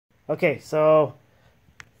Okay, so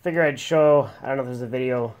figure I'd show, I don't know if there's a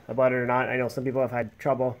video about it or not. I know some people have had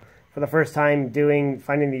trouble for the first time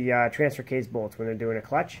finding the transfer case bolts when they're doing a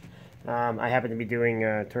clutch. I happen to be doing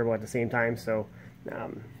turbo at the same time, so you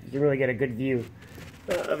can really get a good view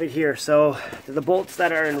of it here. So the bolts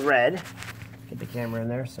that are in red, get the camera in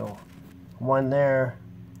there, so one there,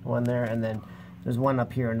 and then there's one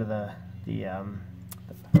up here under the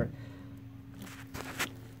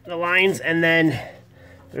lines, and then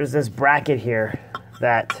there's this bracket here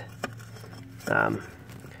that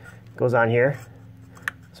goes on here.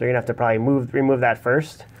 So you're gonna have to probably remove that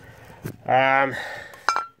first. There's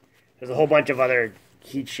a whole bunch of other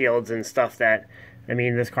heat shields and stuff that, I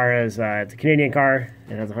mean, this car has, it's a Canadian car.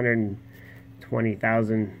 It has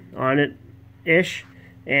 120,000 on it ish,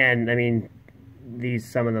 and I mean,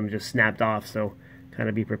 some of them just snapped off. So kind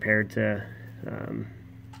of be prepared to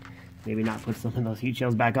maybe not put some of those heat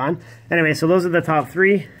shields back on. Anyway, so those are the top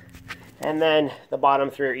three, and then the bottom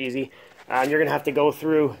three are easy. You're gonna have to go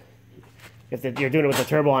through, if you're doing it with the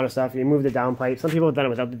turbo on and stuff, you move the downpipe. Some people have done it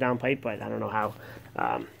without the downpipe, but I don't know how.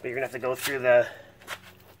 But you're gonna have to go through their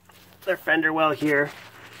fender well here,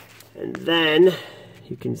 and then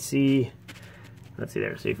you can see, let's see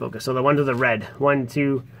there, so you focus. So the ones with the red, 1,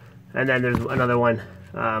 2, and then there's another one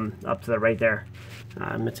up to the right there.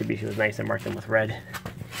 Mitsubishi was nice, I marked them with red.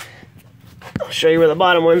 I'll show you where the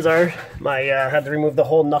bottom ones are. I had to remove the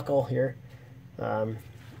whole knuckle here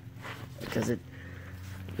because it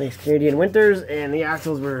makes Canadian winters, and the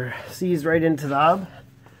axles were seized right into the hub.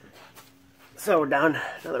 So we're down,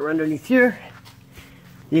 now that we're underneath here,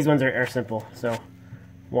 these ones are simple. So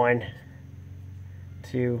 1,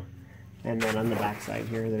 2, and then on the back side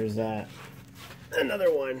here, there's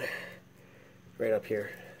another one right up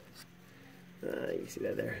here. You can see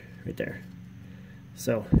that there, right there.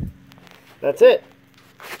 So that's it.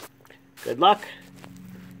 Good luck.